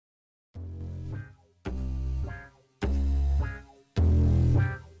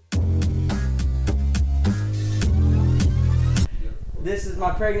This is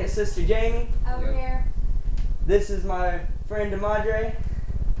my pregnant sister Jamie. Over here. This is my friend Demadre.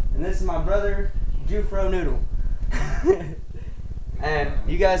 And this is my brother Jufro Noodle. And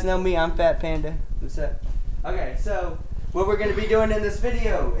you guys know me, I'm Fat Panda. What's up? Okay, so what we're going to be doing in this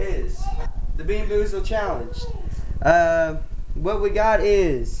video is the Bean Boozle Challenge. What we got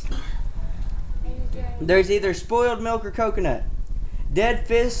is, there's either spoiled milk or coconut, dead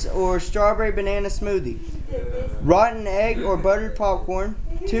fish or strawberry banana smoothie, rotten egg or buttered popcorn,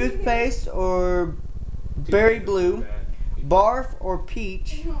 toothpaste or berry blue, barf or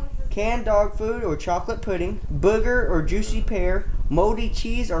peach, canned dog food or chocolate pudding, booger or juicy pear, moldy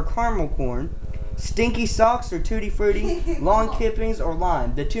cheese or caramel corn, stinky socks or tutti frutti, lawn clippings or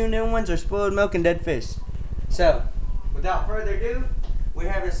lime. The two new ones are spoiled milk and dead fish. So, without further ado, we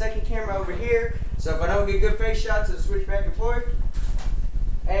have a second camera over here. So if I don't get good face shots, it'll switch back and forth.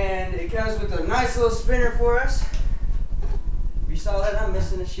 And it comes with a nice little spinner for us. If you saw that, I'm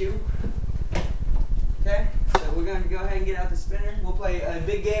missing a shoe. Okay, so we're going to go ahead and get out the spinner. We'll play a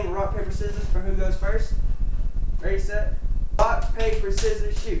big game of rock, paper, scissors for who goes first. Ready, set? Rock, paper,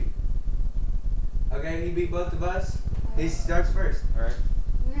 scissors, shoot. Okay, he beat both of us. He starts first. Alright.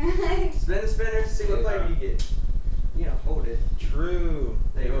 Spin the spinner, see what flavor you get. You know, hold it. True.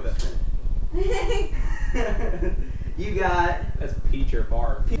 There you go. You got. That's peach or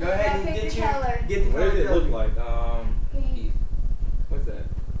barf. Go ahead and get the color. What does it look like? Pink. What's that?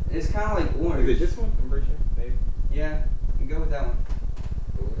 It's kind of like orange. Is it this one? I'm pretty sure. Maybe. Yeah, you go with that one.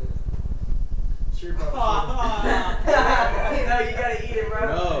 Sure, probably. No, you gotta eat it, bro.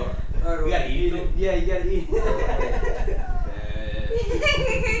 No. You gotta eat it? Yeah, you gotta eat it.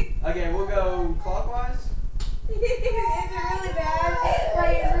 Okay, we'll go clockwise. Is it really bad?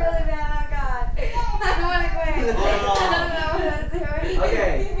 Like, it's really bad. Oh, God. I want to quit. I don't know what I was doing.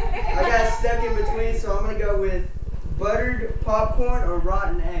 Okay, I got stuck in between, so I'm gonna go with buttered popcorn or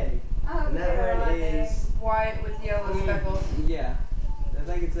rotten egg. Oh, And that one is white with yellow speckles. Yeah, I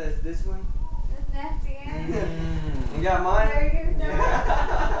think it says this one. That's nasty. You got mine? Very good.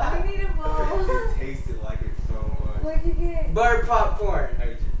 Yeah. We need a bowl. It tasted like it so much. What'd you get? Buttered popcorn.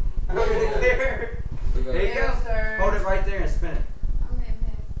 Over there. There you go. Sir. Hold it right there and spin it. I'm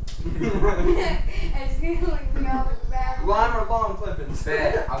gonna piss. I just gonna look me all the bad. Lime or long clippings?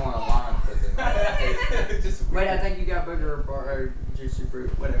 Bet I want a lime clipping. Wait, I think you got booger or juicy fruit,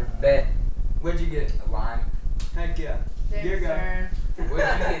 whatever. Bet What'd you get? a lime. Heck yeah. Dick, Here you go. sir. What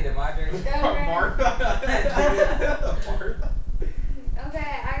did you get, Demadre?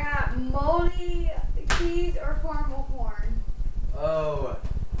 Okay, I got moldy cheese or caramel corn. Oh,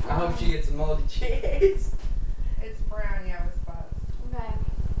 I hope she gets some moldy cheese. It's brown, yeah, with spots. Okay.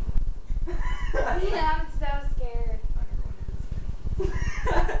 Yeah, I'm so scared.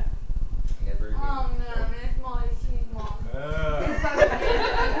 Oh man, it's moldy cheese, mom. It's fucking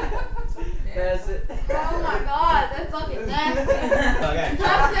nasty. That's it. Oh my god, that's fucking nasty. Okay.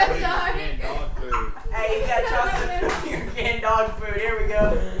 I'm so sorry. Hey, you got chocolate food, your canned dog food. Here we go.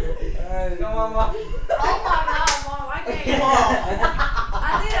 Come on, Mom. Oh my god, mom, I can't eat Come on. I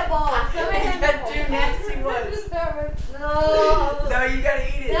need a bowl. Somebody You have got a bowl. two nasty ones. No. No, you gotta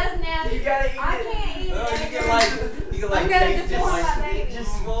eat it. That's nasty. You gotta eat I it. can't eat No, it. you can I'm gonna taste just pour my baby.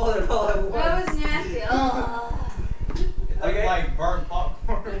 just swallow it all at once. That was nasty. Ugh. Okay. Like burnt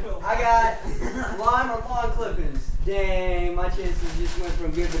popcorn. I got lime or lawn clippings. Dang, my chances just went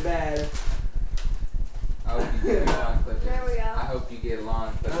from good to bad. I hope you get lawn clippings. There we go. I hope you get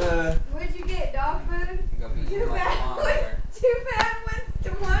lawn clippings. What'd you get? Dog food? You're gonna be Too eating like a bad. lawn there. Too bad with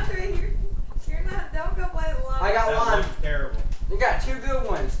Demadre. You're not. Don't go play the lawn. I got That lime. looks terrible. You got two good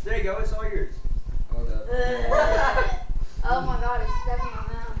ones. There you go. It's all yours. Hold up. Oh my god, it's stuck in my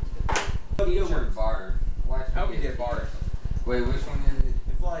mouth. Peach or barf? Watch How me we get get barf. Wait, which one is it?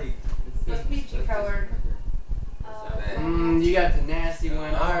 It's like. The peachy colored. You got the nasty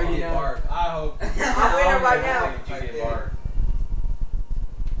one. I already know. Barf. I hope. I'm winning right now. You get barf.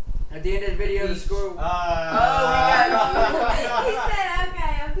 At the end of the video, the score. He said,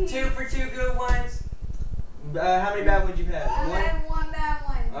 okay, I'm peach. 2 for 2 good ones. How many bad ones you had? I had one bad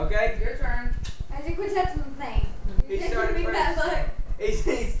one. Okay. Your turn. I just quit touching the thing. He You're started giving me bad first. luck.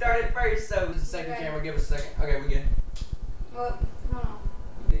 He started first, so the second Okay. camera. Give us a second. Okay, we good. Well, hold on.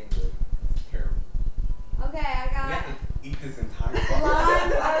 You didn't good. Terrible. Okay, I We have got to eat this entire bar.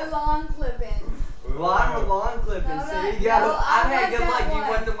 lime or lawn clippings. Lime or lawn clippings. No, So no, you got. no, I I've had want good that luck. You one.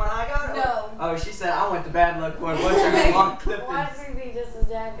 want the one I got? No. Oh, she said I want the bad luck one. What's your lawn clippings? Watch me be just a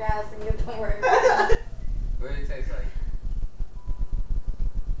jackass and get the word. What did it taste like?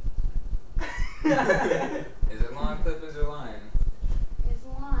 Is it lawn clippings or lime? It's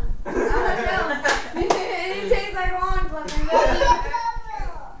lawn. I don't know. It tastes like lawn clippings.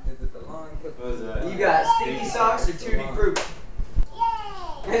 What was that? You got sticky socks or tutti fruit?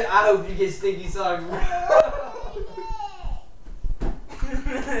 I hope you get sticky socks. What was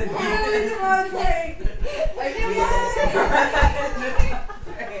the wrong thing?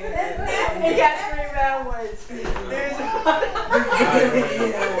 He got 3 bad ones. There's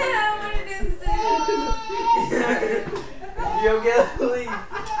You'll get a leaf.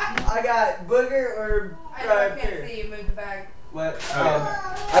 I got booger or I can't pear. see you move the bag. What?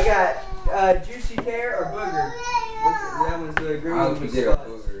 I got juicy pear or booger. That one's the green I hope you with get a spots.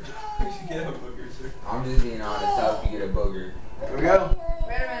 booger. You should get a booger, sir. I'm just being honest. I hope you get a booger. There we go.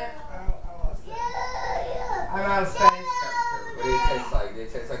 Wait a minute. Oh, I lost it. I'm out of space. What do they taste like? They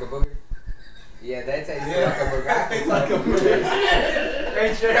taste like a booger? Yeah, that tastes like a booger. I Tastes like a booger.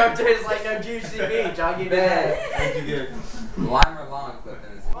 It sure don't taste like no juicy beach. I'll give you that. What'd you get? Lime or lawn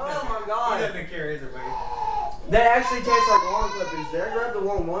clippings? Oh my He god. doesn't care either way. That actually tastes like lawn clippings. Did I grab the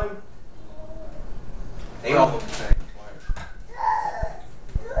wrong one? They all look the same.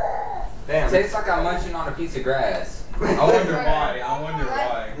 Damn. Tastes like I'm munching on a piece of grass. I wonder why. I wonder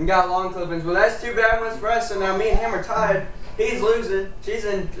why. We got lawn clippings. Well, that's 2 bad ones for us. So now me and him are tied. He's losing. She's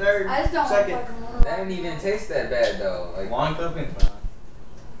in third. I just don't second. want fucking That didn't even taste that bad though. Like Lawn clippings.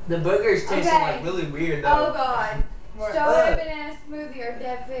 The boogers tasting Okay. like really weird Oh though. god. What? So it would have been in a smoothie or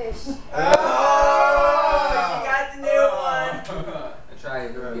dead fish. Oh, you got the new one. I tried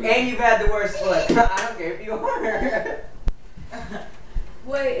it. And you've had the worst foot. I don't care if you are.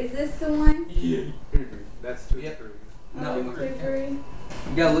 Wait, is this the one? That's 2 Yep. 3. No, Oh, you 2,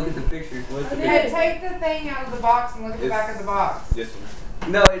 3. gotta look at the pictures. What's the Okay. Hey, big take the thing out of the box and look at the back of the box. This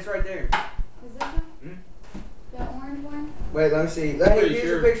one. No, it's right there. Is this one? Hmm? The orange one? Wait, let me see. Pretty Here's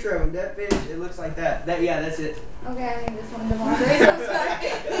sure. a picture of him. That fish, it looks like that. Yeah, that's it. Okay, I need this one. The one. I'm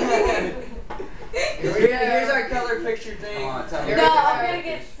sorry. Here's our color picture thing. Come on, tell me. Here No, we go. I'm gonna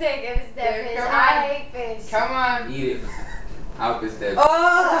get sick if it's dead Here, fish. come I on. hate fish. Come on. Eat it. I hope it's dead. Oh!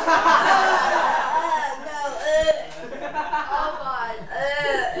 No. Oh god.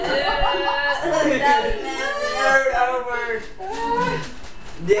 That was nasty. Third over.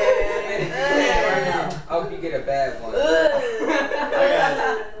 Yeah. I hope you get a bad one.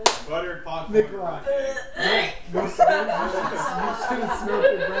 Butter popcorn. Nikolai. You should have smelled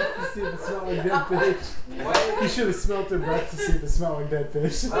their breath to see if it smelled like dead fish. What? You should have smelled their breath to see if it smelled like dead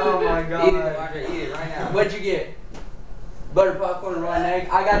fish. Oh my Eat it, god. Andre. Eat it right now. What'd you get? Butter popcorn and raw egg.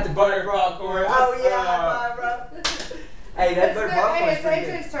 I got the butter popcorn. Oh yeah, high five, bro. Hey, that butter Hey, popcorn's it's pretty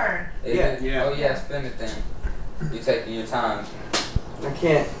good. AJ's turn. Is Yeah. it? Yeah. Oh yeah, spin it then. You're taking your time. I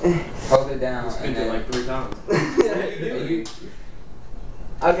can't. Hold it down. Spent and it then like 3 times. you,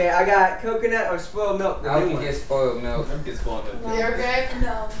 Okay, I got coconut or spoiled milk. I hope you get spoiled milk. I'm just spoiled it. You okay?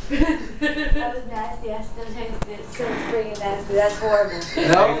 No. That was nasty. I still taste it. So it's freaking nasty. That's horrible.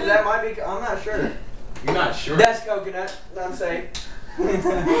 No, that might be. I'm not sure. You're not sure? That's coconut. I'm safe. I don't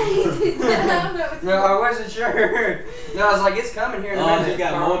know what's No, I wasn't sure. No, I was like, it's coming here in a Oh, minute. you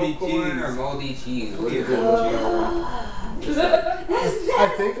got moldy Corn cheese. or moldy cheese. What is Yeah. it? I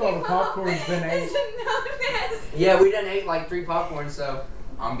think all the popcorn's been ate. It's no nasty. Yeah, we done ate like 3 popcorns, so.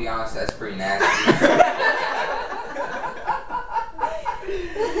 I'm gonna be honest, that's pretty nasty.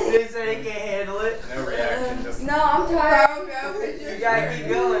 He said he can't handle it. No reaction. Just No, I'm tired. Go, go. It's your You gotta keep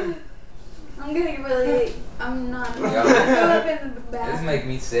going. I'm getting really. I'm not. I'm Yeah. gonna throw up in the This bath. make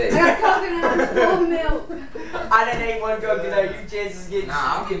me sick. I got coconut full milk. I done ate 1 coconut. Your chances get.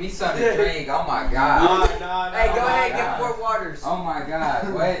 Nah, I'll give me something to drink. Oh my god. no. Hey, go Oh my ahead, get God. 4 waters. Oh my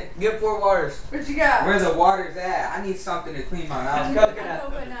god. What? Get 4 waters. What you got? Where the water's at? I need something to clean my mouth. Coconut.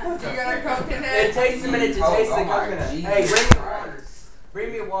 Coconut. You got a coconut? It takes a minute to Oh, taste the oh my coconut. Jesus Hey, bring me Christ. water.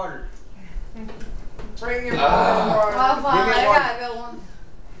 Bring me water. Bring your Oh, water. fine. Give me I one. got a good one.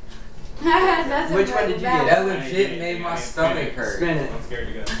 That's Which one did you get? That legit made my stomach hurt. Spin it. I'm scared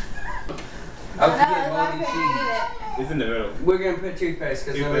to go. I hope you No, get it's moldy not cheese. fair. It's in the middle. We're gonna put toothpaste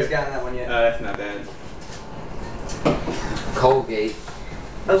because nobody's Toothpaste. gotten that one yet. That's not bad. Colgate.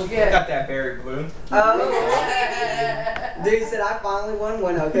 Oh, I got that berry blue. Oh. Dude said I finally won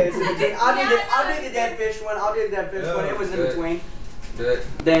one. Okay, it's in between. I'll do the dead fish one. I'll do the dead fish one. It was in Good. between. Do it.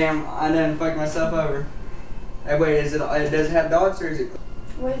 Damn, I done fucked myself over. Hey, wait, does it have dogs or is it?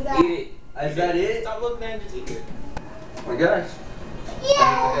 What is that? Eat it. Is that it? Stop looking at it, just eat it. Oh my gosh.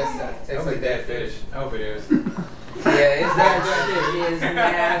 Tastes Tastes like that fish. I hope it is. Yeah, it's That that shit is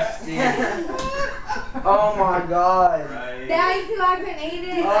nasty. Oh my god. Right. That is who I can eat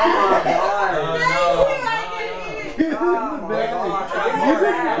it. Oh my god. Oh, That is no, who I no, can no. eat it. Oh my Wait, god. try Oh more.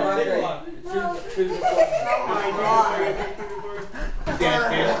 my god. Yeah,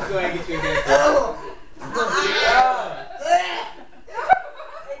 okay, let's go ahead and get you a good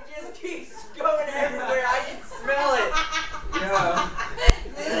It just keeps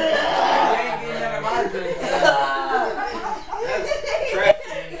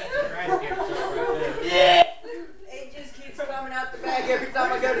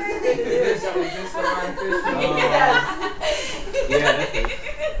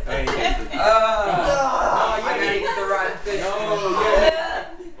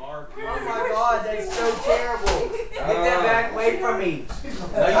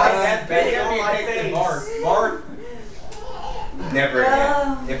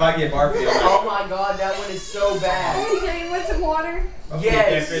If I get barf, Oh my god, that one is so bad. Hey, Jay, you want some water?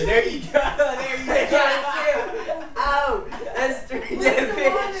 Yes. There you go. There you They go. got it too. Oh, that's 3 dead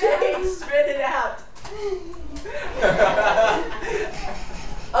fish. Spit it out.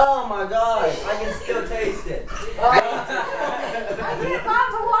 Oh my gosh, I can still taste it. Oh. I can't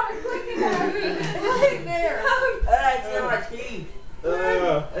find the water quick enough. It's right there. It's in my teeth.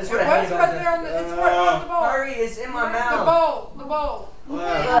 That's what I hate What's about right there on the, it's right on the bowl. Hurry, it's in my The mouth. bowl, the bowl.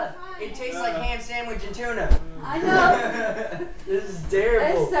 Look, it tastes like ham sandwich and tuna. I know. This is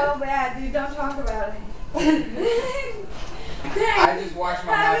terrible. It's so bad, dude. Don't talk about it. I just washed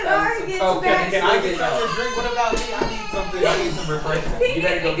my Have mouth it out with already some coke gets and Can I it's get something to drink? What about me? I need something. I need some refreshment. You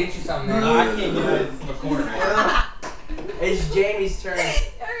better go get you something No, now. I can't get it from the corner. It's Jamie's turn.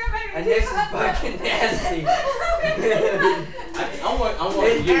 And this is fucking nasty. I want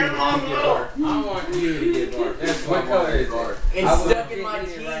you to get barf. I want you to get barf. That's What color is it? It's I will stuck in get my it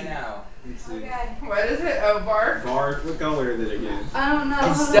teeth. right now. Let's see. Okay. What is it? Oh, barf? Barf. What color is it again? I don't know.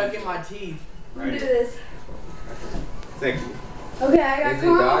 It's stuck in my teeth. Let me do this. Thank you. Okay, I got Is it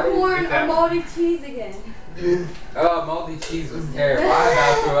dotted? caramel corn Is or that- moldy cheese again. Oh, moldy cheese was terrible. I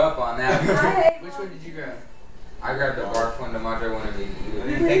about threw up on that. I hate Which one did you grab? I grabbed the barf one. The mother wanted me to do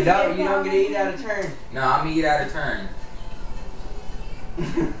it. Hey, no, you don't get to eat out of turn. No, I'm gonna eat out of turn.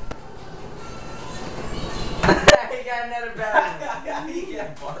 He got another bad one. He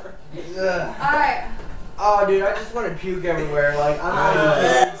got barf. Ugh. Alright. Oh, dude, I just want to puke everywhere. Like, I'm not even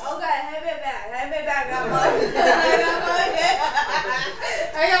kidding. Okay, have it back. Have it back. I got moldy.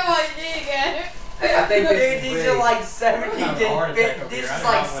 I got moldy cheese again. I think Dude, this is these big. are like 70 I'm having a heart attack over This here. is I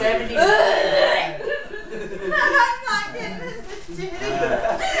like don't 70. I'm not getting this. This is shitty.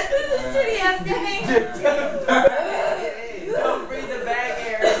 This is shitty ass game. Don't breathe the bag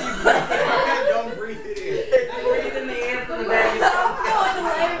air. If you breathe Don't breathe it in. if you breathe in the air from the bag, it's I'm going to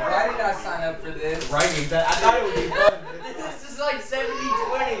labor. Why did I sign up for this? Right, exactly. I thought it would be fun. This is like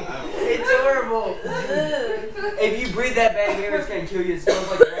 70-20. It's horrible. If you breathe that bag air, it's gonna kill you. It smells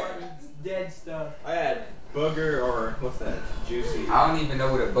like rotten, dead stuff. I had booger or what's that? Juicy. I don't even know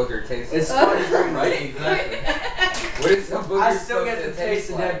what a booger tastes It's like. funny. Right, exactly. What is a booger I still get supposed the to taste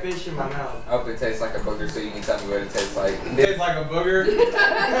of that like? fish in my mouth. Oh, it tastes like a booger, so you can tell me what it tastes like. It tastes like a booger. I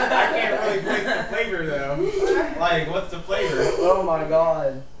can't really place the flavor though. Like, what's the flavor? Oh my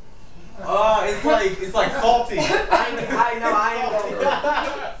god. Oh, it's like salty. I know, I ain't going.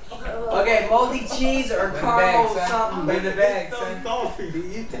 Okay, moldy cheese or Bring the caramel bag, son. something. Bring the bag, It's so son. salty.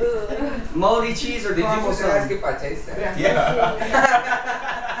 Moldy cheese or Did you caramel just ask something. if I taste that? Yeah.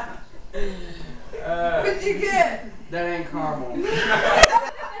 What'd you get? That ain't caramel.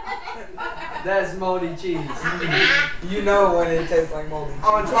 That's moldy cheese. You know when it tastes like moldy cheese.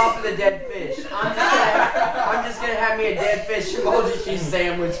 On top of the dead fish. I'm just gonna have me a dead fish and moldy cheese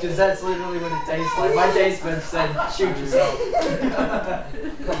sandwich because that's literally what it tastes like. My taste buds said, shoot yourself.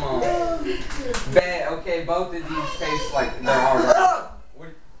 Come on. Bad. Okay, both of these taste like they're alright.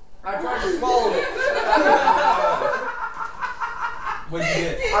 I tried to swallow it. What'd you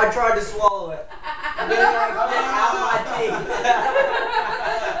get? I tried to swallow it. And then I spit out my teeth.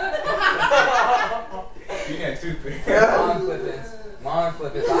 You got toothpick. Lawn clippings. Lawn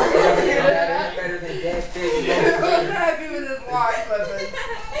clippings. I get over there. That's better than dead fish. Who's happy with this lawn clipping?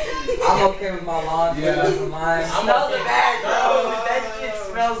 I'm okay with my lawn clippings and lime. I'm Smell okay. the bag, bro. That shit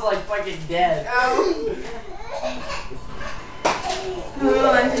smells like fucking dead. Oh.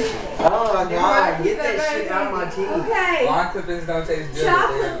 Oh my god, get that shit out of my teeth. Okay. Lawn clippings don't taste good.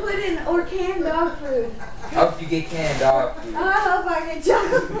 Chocolate pudding or canned dog food. Hope you get canned dog food. I hope I get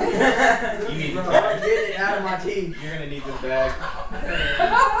chocolate pudding. You need Bro, to get it out of my teeth. You're gonna need this bag.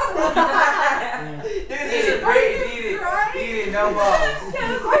 Dude, this is great. Eat it. Eat it, no balls.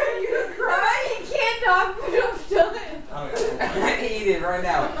 Are you crying? Canned dog food. I'm done. Eat it right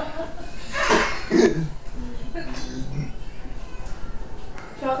now.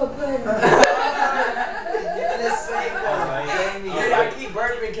 Chocolate pudding. This same one. Dude, I keep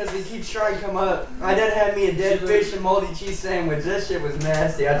burping because he keeps trying to come up. I done had me a dead fish and moldy cheese sandwich. That shit was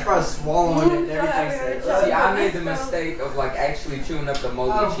nasty. I tried swallowing it and everything. See, I made the mistake of like actually chewing up the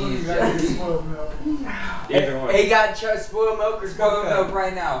moldy cheese jelly. Either one. He got spoiled milk or Spoiled milk milk.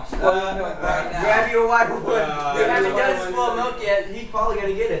 right now. Spoiled milk right now. Grab your white one. If grab haven't your done white spoiled one. milk yet, he's probably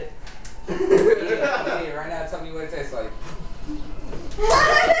gonna get it. Eat it right now. Tell me what it tastes like. Get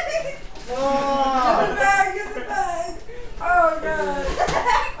the bag, get the bag. Oh, God.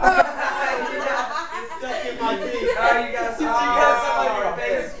 It's stuck in my teeth. Oh, you got some on your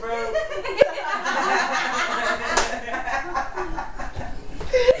face, bro.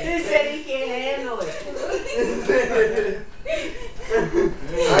 He said he can't handle it.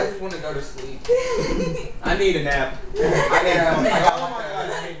 want to go to sleep. I need a nap. I got Oh my god,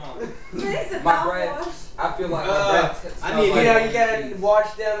 I hate mom. It's a my breath. I feel like my breath. I need- You know, you gotta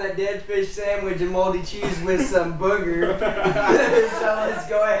wash down that dead fish sandwich and moldy cheese with some booger. So let's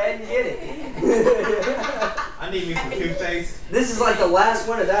go ahead and get it. I need me some toothpaste. This is like the last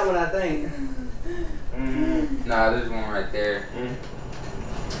one of that one, I think. Nah, there's one right there.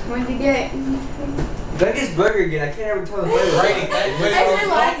 What'd you get? Biggest booger again. I can't ever tell the flavor. I actually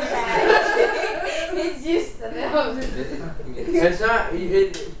like that. It's just the milk. It's not.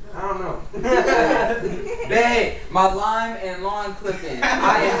 I don't know. Babe, my lime and lawn clipping.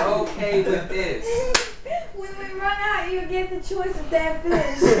 I am okay with this. When we run out, you get the choice of that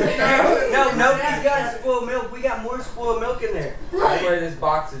fish. No, nobody's got spoiled milk. We got more spoiled milk in there. I swear this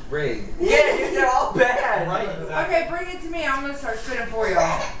box is rigged. Yeah, dude, they're all bad. Right. Okay, bring it to me. I'm gonna start spinning for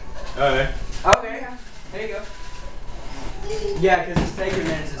y'all. Alright. Okay. There you go. Yeah, because it's taking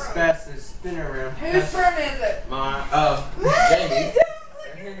minutes as fast as spin around. Whose turn is it? My, Jamie.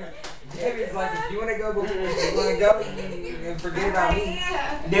 Jamie's like, if you want to go, and forget about me.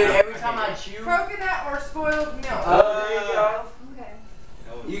 Dude, every time I chew. Coconut or spoiled milk? Oh, there you go. Okay.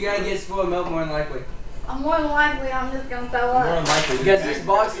 You gotta get spoiled milk more than likely. I'm more than likely I'm just gonna throw more up. than likely. Because this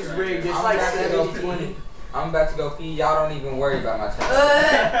box is rigged. It's I'm like about to go 70-20. I'm about to go pee. Y'all don't even worry about my time.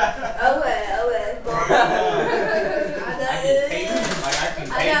 Oh I can taste it. Like, I can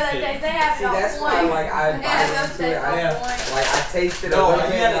I know that taste they it. have See, it on that's why, point. like, I They bite have into it. those Like, I tasted a No, little you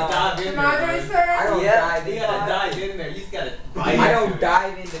bit. gotta and dive in there. Madre's man. I turn? don't Yep. dive You in. gotta dive in there. You just gotta bite I into don't it.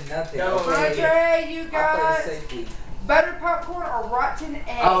 dive into nothing. No. Okay? Madre, you I got play safely. butter popcorn or rotten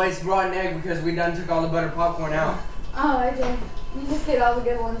egg? Oh, it's rotten egg because we done took all the butter popcorn out. Oh, AJ. You just get all the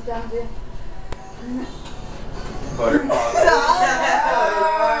good ones down here. Butter popcorn.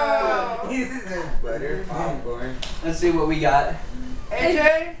 Butter popcorn. Let's see what we got.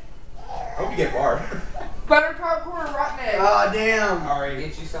 AJ, Hope you get barred. butter popcorn or rotten egg? Oh, damn. Alright.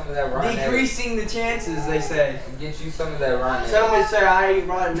 Get you some of that rotten egg. Decreasing the chances, they say. Get you some of that rotten egg. Some would say I eat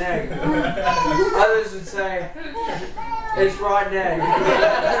rotten egg. Others would say it's rotten egg.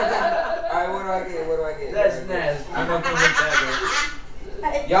 Alright, what do I get? What do I get? That's nasty. I'm gonna put this bag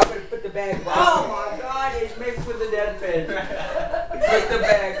Y'all better put the bag right Oh here. my god, it's mixed with the dead fish. Put the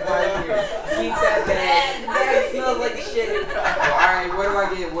bag right here. Keep that bag. That smells like shit. Alright, what do I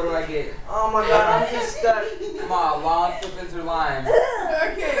get? What do I get? Oh my god, I'm just stuck. Come on, lawn clippings or lime?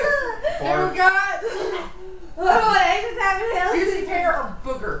 Okay. Then we got Oh, they just have juicy it. pear or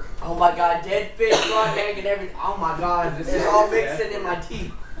booger. Oh my god, dead fish, rotten egg, and everything. Oh my god, this is all mixing in my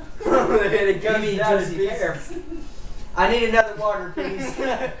teeth. It comes mean down to juicy pieces. I need another water, please.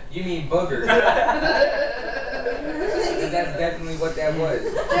 You mean booger. 'Cause that's definitely what that was.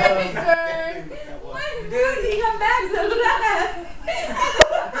 Jamie's turn. Dude, he come back so fast.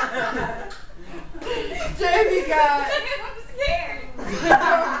 Jamie got I'm scared.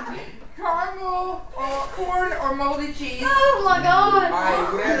 caramel or corn or moldy cheese. Oh my god.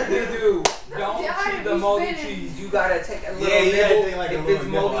 Alright, whatever you do, don't Yeah, I chew the be moldy spinning. cheese. You gotta take a little Yeah, you gotta nibble. take, like, a If little it's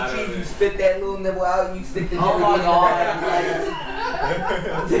nibble moldy out of cheese, it. you spit that little nibble out. You stick the Oh nibble my in the god.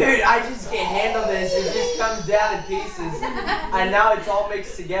 bag. Dude, I just can't handle this. It just comes down in pieces. And now it's all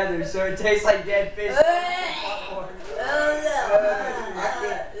mixed together, so it tastes like dead fish.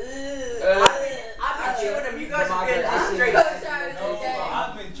 I'm chewing them. You guys have been straight.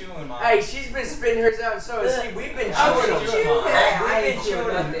 I've been chewing mine. Hey, she's been spitting hers out, and so has he. We've been I've chewing been them. chewing mine. I ain't We've been chewing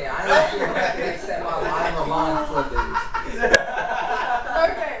chewing them. nothing. I ain't chewing nothing except my lime or lawn clippings.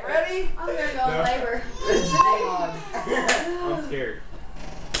 Okay, ready? I'm gonna go in labor. I'm scared.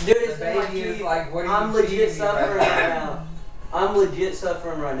 Dude, The it's in my baby is teeth. like, what are you I'm legit feeding me suffering right right now. I'm legit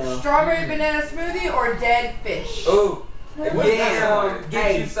suffering right now. Strawberry banana smoothie or dead fish? Ooh. Yeah, Get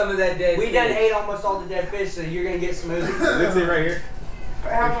hey, you some of that dead we done fish. ate almost all the dead fish, so you're gonna get smoothies. That's it right here.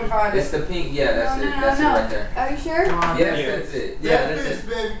 Have fun find It's it. the pink. Yeah, that's it. That's it right there. Are you sure? Yes, Yeah. that's it. Yeah, Yeah, that's fish, it.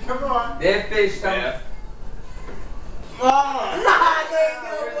 baby. Come on. Dead fish. Don't. Yeah. Oh, there you go,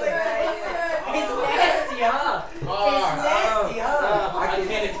 boy. It's nasty, huh? It's nasty, huh? I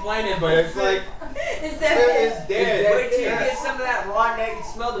can't explain it, but it's like It's it's dead. dead. Wait till you get some of that raw egg and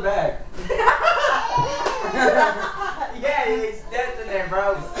smell the bag. Yeah, it's dead in there,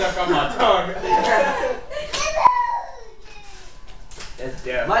 bro. It's stuck on my tongue. That's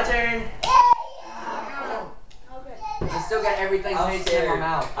death. My turn. Okay. I still got everything I'm tasting in my scared.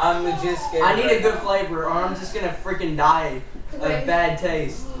 mouth. I'm legit scared. I need right a good now. flavor, or I'm just gonna freaking die of bad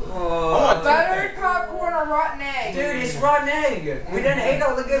taste. Oh. Buttered popcorn or rotten egg? Dude, it's rotten egg. We done ate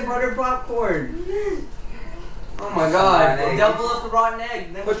all the good butter popcorn. Oh my god. Rotten egg. Double up the rotten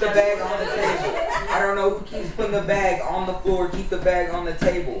egg. Then Put the bag on the table. I don't know who keeps putting the bag on the floor. Keep the bag on the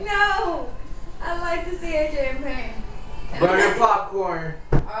table. No! I like to see AJ in pain. Butter popcorn.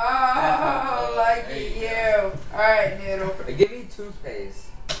 Oh, lucky you. Alright, Noodle. Give me toothpaste.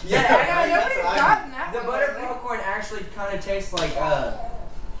 Yeah, I know, nobody's gotten that the one butter lately. popcorn actually kind of tastes like,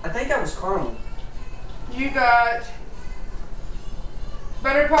 I think that was caramel. You got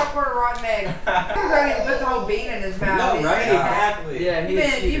butter popcorn or rotten egg. You're ready to put the whole bean in his mouth. No, He's right? like, Exactly. Yeah, You, he's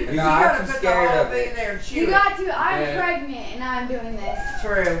man, you cheated. No, gotta I'm put the scared whole of thing it. in there and chew You it. got to. I'm Yeah. pregnant and I'm doing this.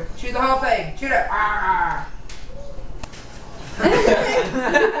 True. Chew the whole thing. Chew it. Ah.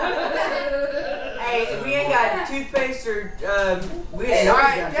 Hey, we ain't got toothpaste or, we ain't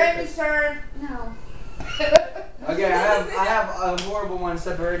Alright, Jamie's turn. No. Okay, I have a horrible one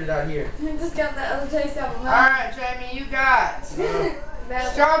separated out here. I just got the other taste of them. Alright, Jamie, you got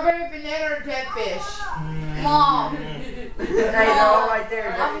That- strawberry, banana, or dead fish. Mom. There you go, right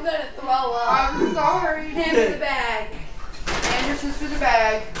there. I'm gonna throw up. I'm sorry. Hand me the bag. And your sister the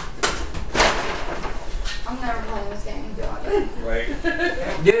bag. I'm never playing this game, John. Like,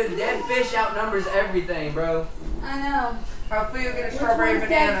 Dude, dead fish outnumbers everything, bro. I know. Hopefully you'll get a Which strawberry one's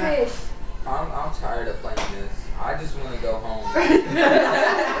dead banana. fish? I'm tired of playing this. I just want to go home. hope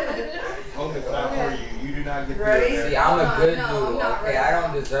it's not for you. You do not get the Ready? See, I'm a good No, I'm noodle. not Okay, ready. I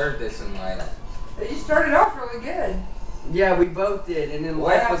don't deserve this in life. You started off really good. Yeah, we both did, and then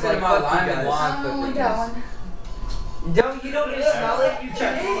What life was happened like, to my fuck you lime and guys. lime? I don't want that one. You don't get to smell it, you chew it. You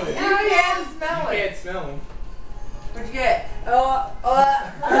can't smell You it. can't smell them. What'd you get?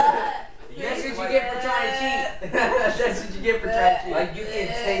 That's what you get for trying to cheat. That's what you get for trying to cheat. Like, you can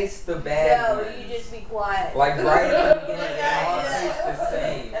taste the bad No, ones. you just be quiet. Like, right at the beginning, they all taste the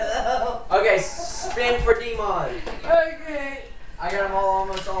same. Okay, spin for D-Mod. Okay. I got them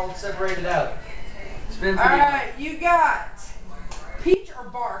almost all separated out. Spin for D-Mod. Alright, you got peach or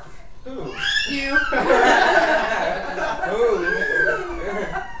barf? Who? You.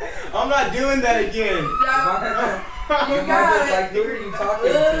 I'm not doing that again. No. You You might got just it. like, who are you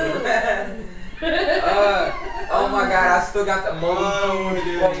talking to? Oh my god, I still got the moldy I don't want to do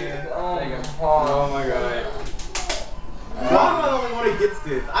it again. Oh, There you go. oh. Oh my god. Why am I the only one who gets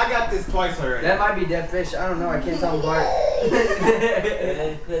this? I got this twice already. That might be dead fish. I don't know. I can't tell apart.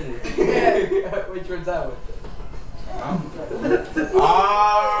 Which one's that one? Oh.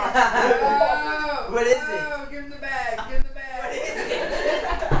 What is it? Oh, give him the bag. Give him the bag. What is it?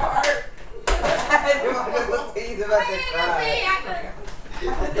 Barf. He's about to cry.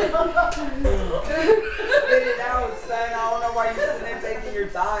 Spit it out, son. I don't know why you're sitting there taking your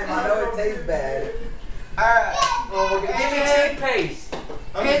time. I know it tastes bad. Alright. Give me toothpaste.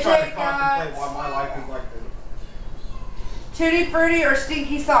 I'm just trying to AJ contemplate got- why my life is like this. Tutti Frutti or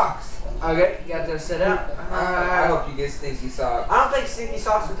stinky socks? Okay, you got those set out. I hope you get stinky socks. I don't think stinky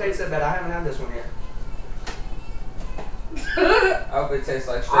socks would taste that bad. I haven't had this one yet. I hope it tastes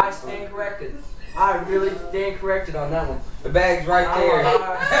like straight I stand corrected. I really stand corrected on that one. The bag's right there. Oh,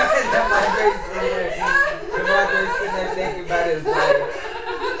 My face sitting there. My face sitting there thinking about his life.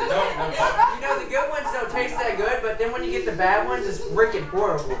 You know, the good ones don't taste that good, but then when you get the bad ones, it's freaking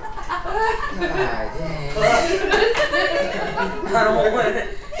horrible. God dang. I don't want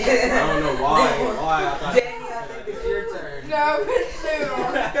it. I don't know why. Why I thought. Danny, I think it's your turn. No, it's Noodle.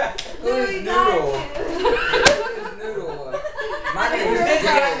 Who's Noodle? Who's Noodle? My name is This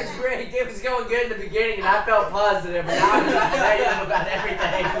game Noodle. is great. It was going good in the beginning, and I felt positive, and now I'm just negative about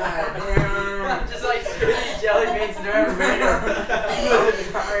everything. I'm just like, screw you, jelly beans, and whoever made them.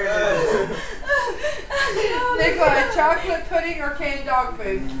 Nicola, chocolate pudding or canned dog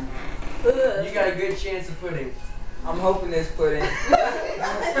food? You got a good chance of pudding. I'm hoping this pudding. Where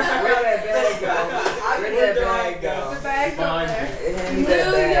that bag go? Where that bag go? The bag's over there. Hand me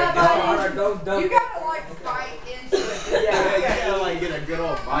that bag. Don't You dump it. gotta like bite into it. Yeah, you gotta like get a good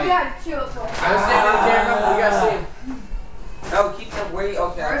old You bite. gotta chew it for Go stand on the camera. You guys see him. Oh, keep them way.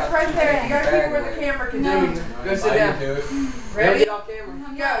 Okay. I It's thought right you there. taking You gotta the keep bag where the away. camera can No. do it. Go sit down. Do it. Ready? Get off camera.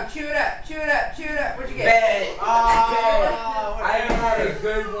 Go, chew it up, chew it up, chew it up. What'd you get? Bad. Oh, I haven't had a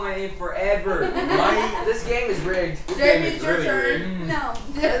good one in forever. This game is rigged. Jamie, it's your really turn. Mm. No.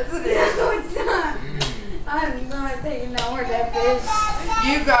 Yes, it is. No, it's not. I'm not taking no more dead fish.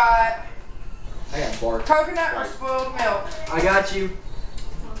 You got I got bark. coconut or spoiled milk? I got you.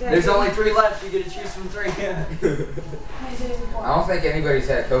 Okay. There's only 3 left. You get to choose from 3. I don't think anybody's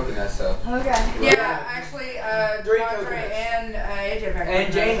had coconut, so. Okay. Yeah, actually, Three Andre coconuts. and AJ have And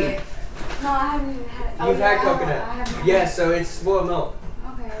coconuts. Jamie. No, I haven't even had it. You've had I coconut. haven't. Yes, so it's spoiled milk.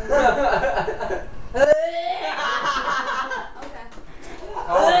 Okay.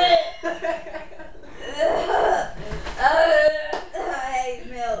 Oh, Okay.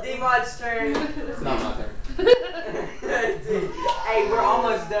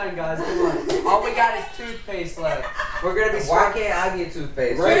 almost done, guys. Come on. All we got is toothpaste left. We're gonna be. Why can't I get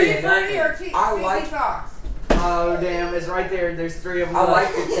toothpaste? Right. Tutti Frutti or Stinky I like- Socks? Oh damn! It's right there. There's 3 of them. I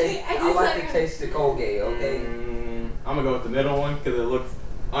like left. to taste. I like to taste the Colgate. Okay. I'm gonna go with the middle one because it looks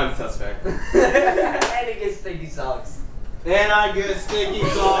unsuspect. And it gets Stinky Socks. And I get sticky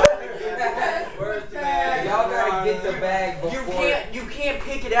sauce. Where's the bag? Y'all gotta get the bag before. You can't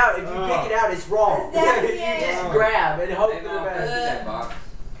pick it out. If you pick it out, it's wrong. That's You nasty. just grab and hope Hey, for the Mom, pass me best. that box.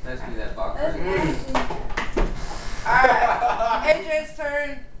 Pass me that box. That's right there. nasty. Alright, AJ's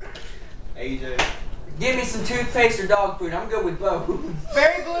turn. AJ. Give me some toothpaste or dog food. I'm good with both.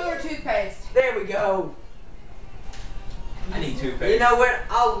 Berry blue or toothpaste? There we go. I need toothpaste. You know what?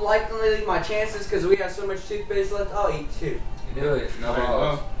 I'll likely leave my chances because we have so much toothpaste left. I'll eat 2. You do it. No Alright,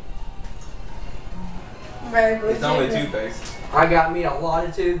 balls. well, Berry blue. it's only toothpaste. I got me a lot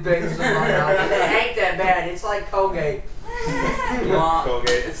of toothpaste in my mouth. It ain't that bad. It's like Colgate. Mom,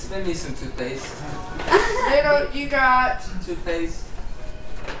 Colgate. spin me some toothpaste. Little, you got Toothpaste.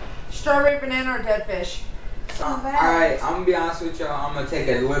 strawberry banana or dead fish? Alright, I'm gonna be honest with y'all. I'm gonna take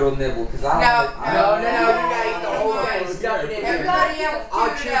a little nibble because I No, don't. No, you gotta eat the whole thing. Stuff it in there. Everybody else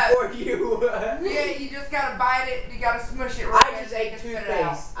I'll chew it chew up. for you. Yeah, you just gotta bite it. You gotta smush it. Real I quick just so you ate can spit it out.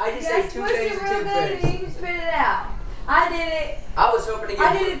 toothpaste. I just Yeah, ate squish toothpaste it and real good and toothpaste. you can spit it out. I did it. I was hoping to get.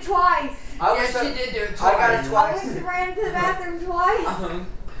 I did it twice. I was Yes, ho- she did do it I got it twice. twice. I went and ran to the bathroom twice.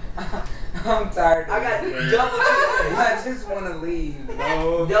 I'm tired. I got of this. double toothpaste. I just want to leave.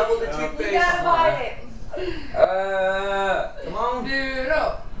 No. Double the No. toothpaste. You gotta bite it. Come on. Dude,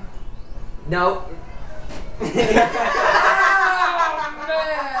 oh. No. Oh,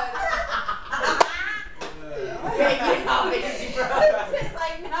 man. Hey, get off me, you bro. Just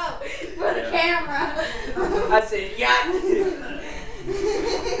like no, for the camera. I said, yeah.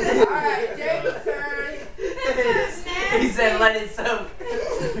 Alright, Jamie's turn. He said, let it soak.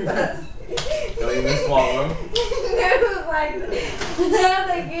 Don't even swallow. It was like, now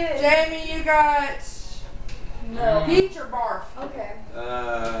they get it. Jamie, you got No. peach or barf? Okay.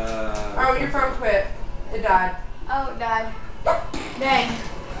 Oh, your phone quit. It died. Oh, it died. Dang.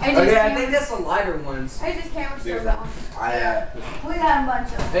 Okay, I think that's the lighter ones. I just camera still going. We got a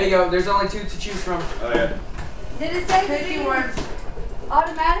bunch of them. There you go. There's only 2 to choose from. Oh yeah. Did it say Pick you one.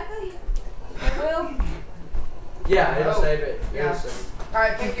 automatically? It will. Yeah, it'll Oh. save it. Yeah. It'll save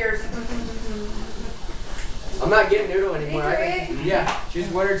Alright, pick yours. it. I'm not getting noodle anymore. These I are think, yeah, choose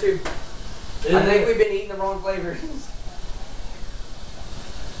 1 or 2. I think we've been eating the wrong flavors.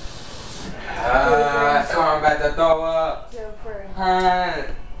 I'm about to throw up. So for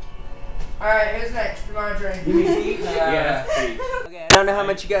Alright, who's next? Demontre. You mean peach? Yeah. Peach. I don't know how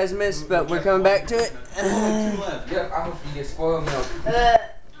much you guys missed, but we're coming back to it. Only 2 left. Yep, I hope you get spoiled milk.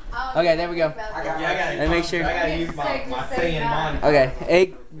 Okay, there we go. I got- Yeah, I gotta. Let me make sure. I gotta use my saying mine. Okay,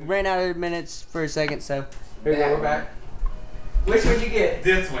 egg ran out of minutes for a second, so here we go. We're back. Which one you get?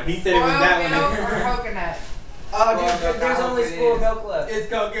 This one. He said it was Spoiled that milk one. or coconut? Oh, Spoiled dude, milk, there's I only hope it spoiled is. milk left. It's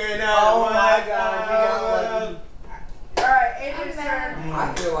coconut. Oh my God, you got lucky. Alright, AJ's turn.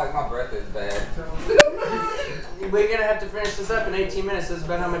 I feel like my breath is bad. We're gonna have to finish this up in 18 minutes. That's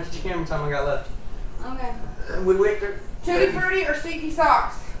about how much camera time I got left. Okay. We wait for. Tutti Frutti or Stinky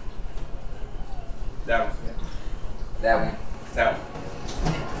Socks? That one. That one. That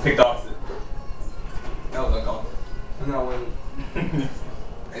one. Picked opposite. No, look on. No, wait.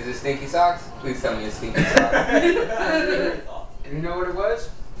 Is it stinky socks? Please tell me it's stinky socks. You know what it was?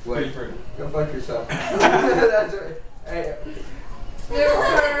 What? Fruity. Go fuck yourself. That's right. Hey,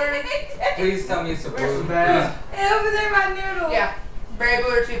 Noodle's turn. Please tell me it's a where's the blue. bag? Hey, over there, my noodle. Yeah. Berry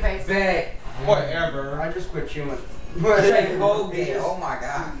blue or toothpaste? Bag. Whatever. I just quit chewing. Straight Colgate. Oh my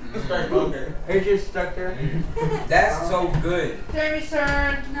god. Straight poker. It just stuck there. That's so good. Jamie's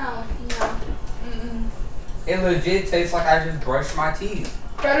turn. No, no. Mm-mm. It legit tastes like I just brushed my teeth.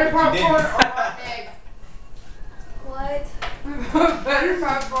 Better But you popcorn didn't. or rotten egg? What? Better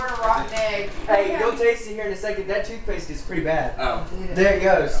popcorn or rotten egg? Hey, you'll taste it here in a second. That toothpaste is pretty bad. Oh. There it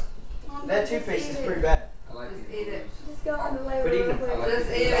goes. Mom, That just toothpaste eat is it. pretty bad. I like Just it. eat it. Just go on the label Quit eating real them. quick.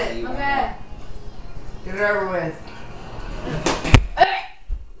 Just eat it. Okay. Get it over with.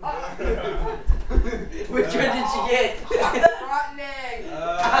 Which one did you get? Rotten egg.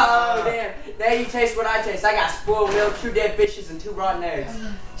 Oh, damn. Now you taste what I taste. I got spoiled milk, 2 dead fishes, and 2 rotten eggs.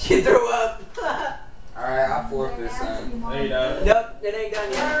 She threw up. Alright, I'll forfeit some. There you go. Nope, it ain't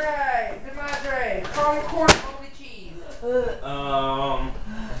done yet. Alright, Demontre. Caramel corn or moldy cheese?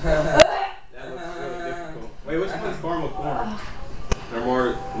 That looks really difficult. Wait, which one's caramel corn? Or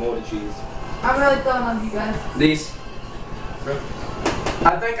more moldy cheese? I'm really throwing on you guys. These.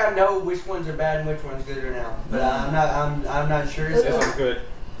 I think I know which ones are bad and which ones good are now, but I'm not sure. This one's good.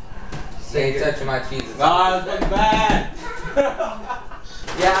 Say touching my cheese. Ah, this looks bad.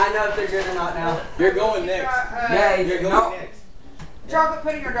 Yeah, I know if they're good or not now. You're going next. Yeah, You're going no. next. Chocolate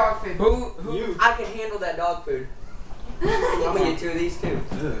pudding or dog food? Who? You. I can handle that dog food. I'm gonna get 2 of these too.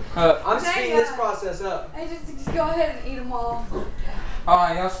 Ugh. I'm speeding this process up. I just go ahead and eat them all.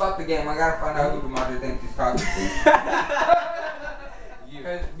 Oh, y'all stop the game. I gotta find out who the mother thinks he's talking to. You.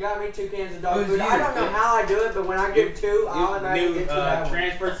 Got me 2 cans of dog Who's food. you? I don't know how I do it, but when I get 2, I automatically New get 2 that one.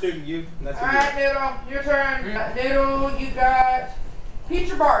 transfer student. You. That's what Alright, Noodle, your turn. Noodle, you got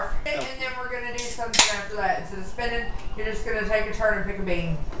peach or barf. And then we're gonna do something after that. Instead of spinning, you're just gonna take a turn and pick a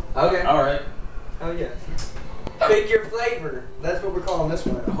bean. Okay. All right. Oh yeah. Pick your flavor. That's what we're calling this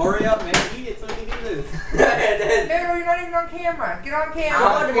one. Hurry up, man. Eat it so you can do this. Noodle, you're not even on camera. Get on Come camera.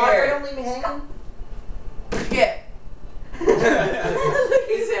 on, don't DeMarco, care. don't leave me hanging. What'd you get? He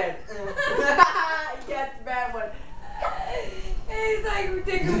said. That's the bad one. He's like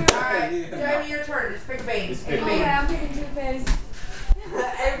ridiculous. Alright, Jamie, your turn. Just pick a bean. Just Pick a pick a Okay, bean. I'm picking toothpaste.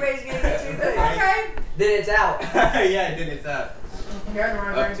 Everybody's gonna get 2 It's things. okay. Then it's out. Yeah, then it's up. You're the one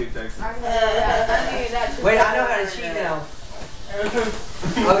Up turn. 2 seconds. I needed that. Wait, I know how to cheat now.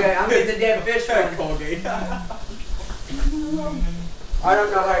 Okay, I'm getting the dead fish one. Colgate. I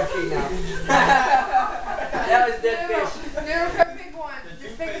don't know how to cheat now. That was dead Noodle, fish. Noodle, come pick one.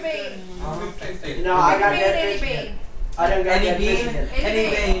 Just pick a bean. No, I got Pick dead any fish. bean. again. I don't got Any dead fish bean? again. Any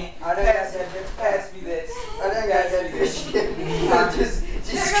bean? I don't got dead fish. Pass me this. I don't got dead fish again.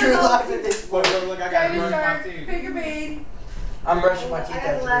 Just screw life with this. Look, look, look, I got to Jamie's brush my turn. teeth. Pick a bean. I'm brushing my teeth I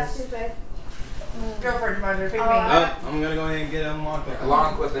got the last after this. toothpaste. Go for it, Jamondre. Pick a Oh, I'm gonna go ahead and get them on.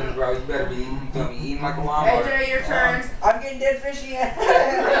 Lawn clippings, bro. You better be. You gonna be eating like a lawnmower. bean. AJ, your turn. I'm getting dead fish again.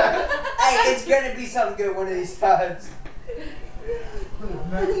 Hey, it's gonna be something good one of these times.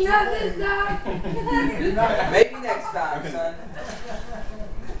 Not this time. Maybe next time, son.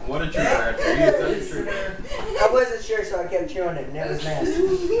 What a trooper! After you, such a trooper. I wasn't sure, so I kept chewing it, and it was nasty.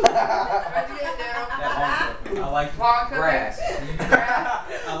 What'd you get, Noodle? That long clipping. I like. Long Grass. Grass.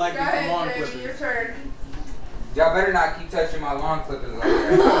 I like Go these ahead, long Jamie, your clippings. turn. Y'all better not keep touching my lawn clippings like that.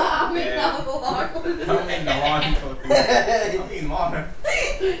 I mean, Yeah. not the long one. I'm eating the long clippings. I'm eating long.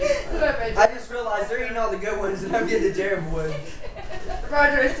 Sit up, AJ. I just realized they're eating all the good ones, and I'm getting the terrible ones.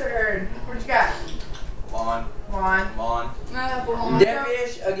 Jamondre's turn. What you got? Lawn. Lawn. Lawn. I got the long one. Dead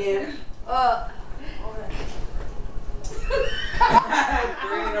fish again.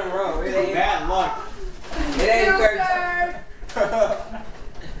 3 in a row. It ain't. Bad luck. It ain't Noodle's third. turn.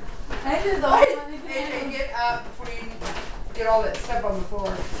 I did the only one you AJ, can. get up before you get all that stuff on the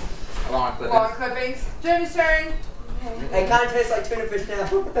floor. Lawn Long clippings. clippings. Jamie's turn. It kind of tastes like tuna fish now.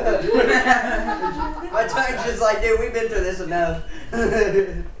 My tongue's just like, dude, we've been through this enough.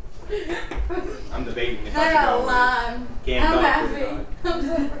 I'm debating if I I got should go lime. canned I'm dog food or happy. not. I'm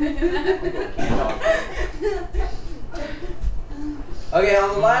so Canned dog food. Okay, on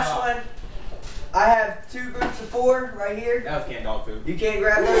the last one, I have 2 groups of 4 right here. That was canned dog food. You can't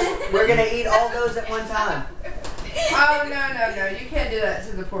grab those. We're gonna eat all those at one time. Oh, no. You can't do that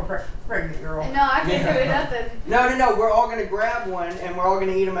to the poor pregnant girl. No, I can't do nothing. No. We're all gonna grab one, and we're all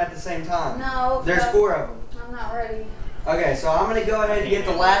gonna eat them at the same time. No. There's no. 4 of them. I'm not ready. Okay, so I'm gonna go ahead and get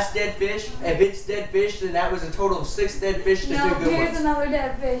the last dead fish. If it's dead fish, then that was a total of 6 dead fish to No, 2 good here's ones. another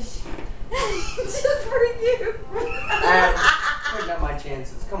dead fish. Just for you. Putting up my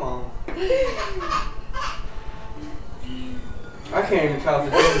chances. Come on. I can't even tell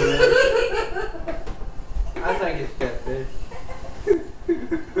if it's dead. I think it's dead fish.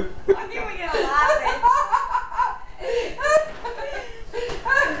 Why can't we get a lot of it?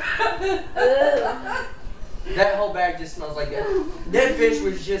 That whole bag just smells like dead. Dead fish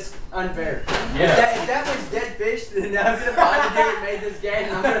was just unfair. Yeah. If that was dead fish, then I'm gonna find the dude who made this game,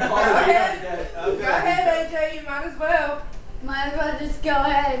 and I'm gonna follow Go the ahead. dead. Go ahead, AJ. You might as well. Might as well just go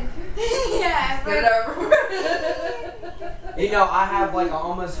ahead. Yeah, Get it over with. You know, I have like an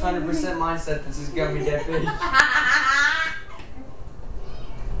almost 100% mindset this is gonna be dead fish.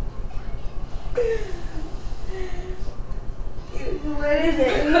 What is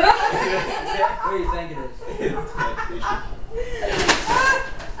it? What do you think it is?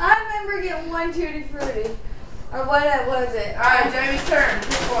 I remember getting one tutti frutti. Or what was it? Alright, Jamie's turn.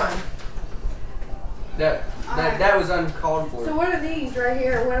 Pick one. That was uncalled for. So what are these right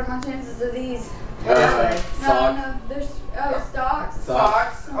here? What are my chances of these? Sock. There's stocks.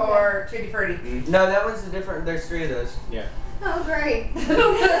 Socks or Tutti Frutti. No, that one's a different. There's 3 of those. Yeah. Oh great.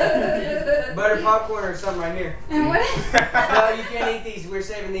 Butter popcorn or something right here. And what? No, you can't eat these. We're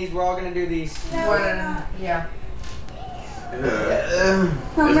saving these. We're all gonna do these. No, One we're and- not. yeah. I'm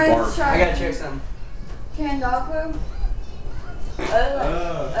It's ready barf. to try. I gotta check some. Canned dog food.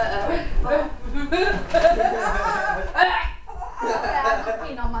 Uh, I'm just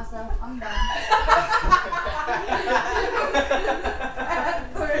peeing on myself. I'm done.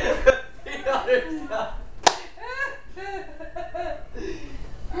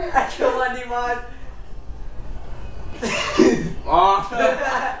 Come on, Demon. Oh.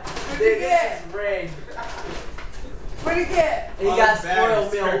 What'd you get? Rigged. What'd you get? He got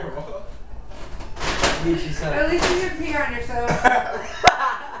spoiled milk. Get you some. At least you didn't pee on yourself.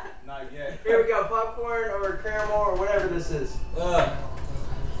 Not yet. Here we go, popcorn or caramel or whatever this is.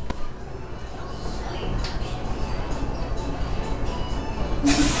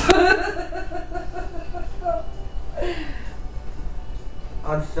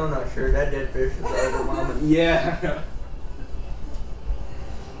 I'm still not sure. That dead fish is over mama. Yeah.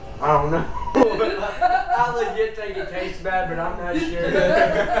 I don't know. I legit think it tastes bad, but I'm not sure.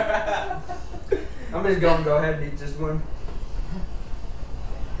 I'm just gonna go ahead and eat this one.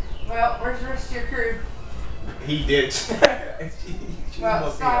 Well, where's the rest of your crew? He did.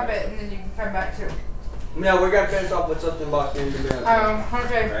 Well, stop it and then you can come back to it. No, we're gonna finish off with something about the end of the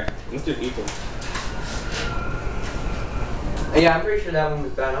Okay. Right. Let's just eat them. Yeah, I'm pretty sure that one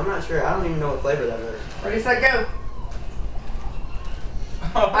was bad. I'm not sure. I don't even know what flavor that was. Ready, set, go.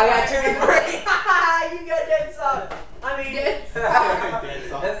 I got 2 to 3. You got dead soft. I mean,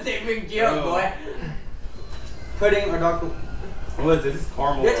 That's a big joke, boy. pudding or dark. What is this? This is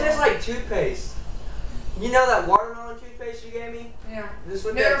caramel. It tastes like toothpaste. You know that watermelon toothpaste you gave me? Yeah. This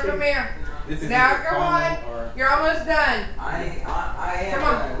one Noodle, does come too. here. This is Now, either come caramel on. or- You're almost done. I am. Come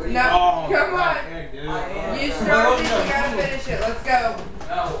on. What do you- No. Oh, Come my on. heck, dude. I am. You started it, you gotta finish it. Let's go.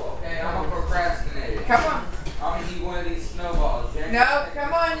 No, okay, I'm a procrastinator. Come on. I'm gonna eat one of these snowballs, James. No,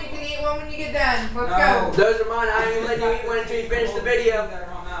 come on. You can eat one when you get done. Let's No. go. Those are mine. I ain't even letting you eat one until you finish the video.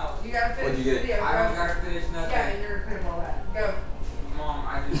 You gotta finish What'd you the get? video. I don't Go. gotta finish nothing. Yeah, you're gonna finish all that. Go. Mom,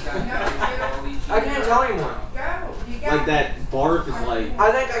 I just got No, I can't tell anyone. Go. You got Like that barf is like.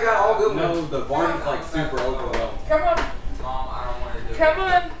 I think I got all good ones. No, the barf is like super overwhelmed. Come on. Mom, I don't want to do Come it.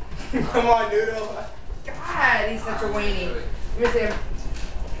 on. Come on, Noodle. God, he's such a weenie. Let me see him.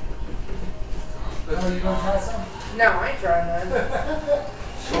 Oh, you gonna try some? No, I ain't trying none.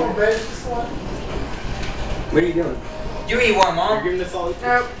 Sure, babe, this one. What are you doing? You eat one, You're Mom. giving this all.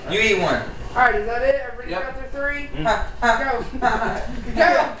 Nope. You eat one. Alright, is that it? Everybody Yep. got their 3? Go.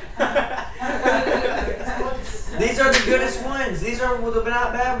 Go. These are the goodest ones. These are the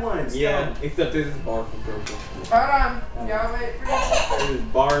not bad ones. Yeah, except this is barf from Broken. Hold on. Y'all wait for this. This is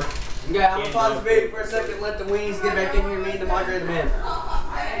barf. Yeah, I'm gonna pause the video for a second. Let the weenies get back in here. Me and the moderator man.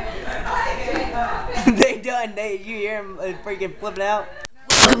 They done. You hear them freaking flipping out.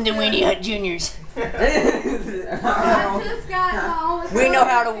 Welcome to Weenie Hut Juniors. I just got home. We know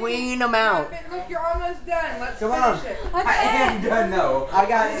how to wean them out. Look, you're almost done. Let's Come on. finish it. I am done, no. I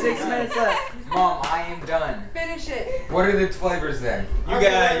got 6 minutes left. Mom, I am done. Finish it. What are the flavors then? You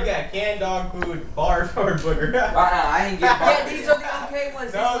got canned dog food, barf, or booger. I ain't get Yeah, these are the okay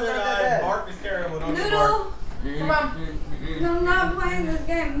ones. These No, ones they're aren't not. that bad. Barf is terrible. Don't do barf. Noodle. Come on. No, I'm not playing this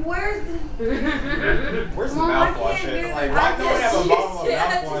game. Where's the... Where's the Mom, I mouthwash can't at? do Like, this. why I don't we have a just bottle of used it. I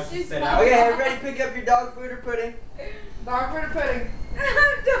mouthwash just to used set my- out? Okay, everybody pick up your dog food or pudding. Dog food or pudding?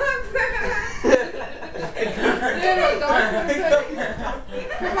 Dog Noodle, dog food or pudding.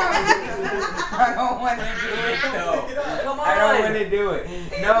 Come on. I don't want to do it, though. Come on. I don't want to do it.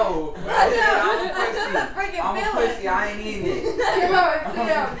 No. I'm a pussy. Freaking I'm a Billy. pussy. I ain't eating it. Come on, sit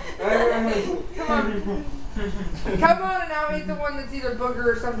down. Come on. Come on and I'll eat the one that's either booger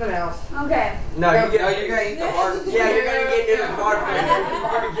or something else. Okay. No, you No, get. you're gonna eat the hard. Yeah, you're gonna get into this bar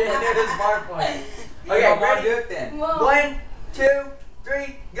fight. You're getting into this bar fight. Okay, Okay, ready? Do ready? it then. Whoa. 1, 2,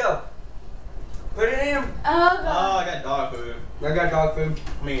 3, go. Put it in. Oh, Oh, God. I got dog food. I got dog food.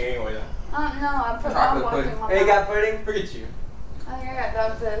 I mean, anyway, No, I put Chocolate dog pudding. in my Hey, you mouth. got pudding? forget you. I think I got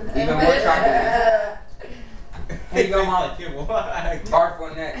dog food. Even more chocolate. Here you go, Mom. Like kibble. Barf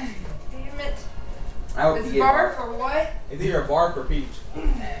one next. Damn it. I hope It's you get barf barf. or what? It's either barf or peach.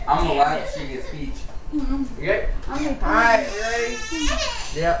 I'm allowed to she gets peach. Mm-hmm. You okay? I'm gonna Alright, you ready?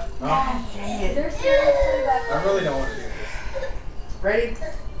 Yep. They're seriously that I really don't want to do this. Ready?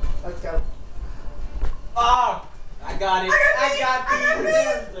 Let's go. Oh! I got it. I got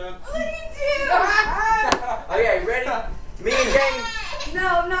Okay, ready? Me and Jamie.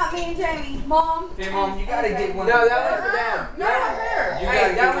 No, not me and Jamie. Mom. Hey, Mom, you gotta get one. No, of the that bad one's for Dad. No, her. You Hey,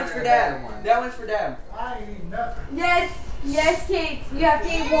 gotta that get one's one for of the better Dad. ones. That one's for Dad. I ain't eating nothing. Yes, yes, Kate. You have to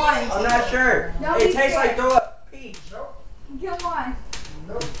eat one. I'm not sure. Don't It be tastes like scared. throw up peach. Nope. Come on.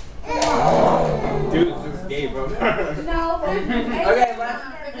 Nope. Dude, this is gay, bro. No. Okay, well,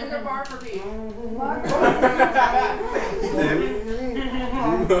 It's either barf or peach.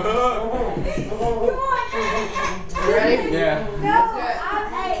 You ready? Yeah. No,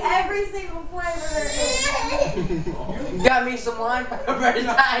 I've ate every single flavor there is. You got me some lime pepper. Nah, you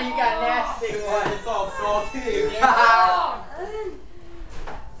got nasty one. It's all salty again. Come on,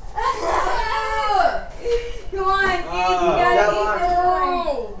 eat. You got gotta eat one. this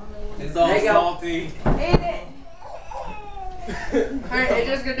one. It's all There you go. salty. Eat it. Alright,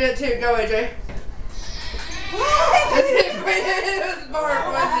 AJ's gonna do it too. Go, AJ. It was Mark,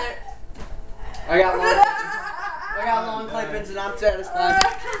 wasn't it? I got long clippings and I'm satisfied.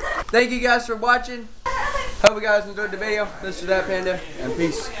 Thank you guys for watching. Hope you guys enjoyed the video. This is That Panda, and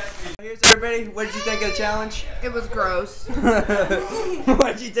peace. Here's everybody. What did you think of the challenge? It was gross.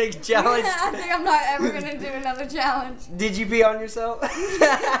 What did you think of the challenge? I think I'm not ever gonna do another challenge. Did you pee on yourself? Yes,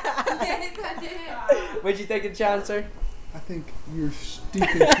 I did. What did you think of the challenge, sir? I think your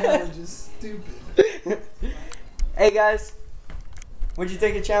stupid challenge is stupid. Hey guys, what did you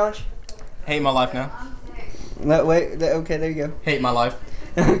think of the challenge? Hate my life now. No, wait. Okay, there you go. Hate my life.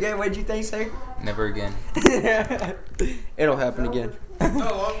 Okay, what did you think, sir? Never again. It'll happen again.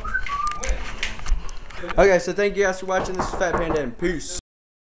 Okay, so thank you guys for watching. This is Fat Panda, and peace.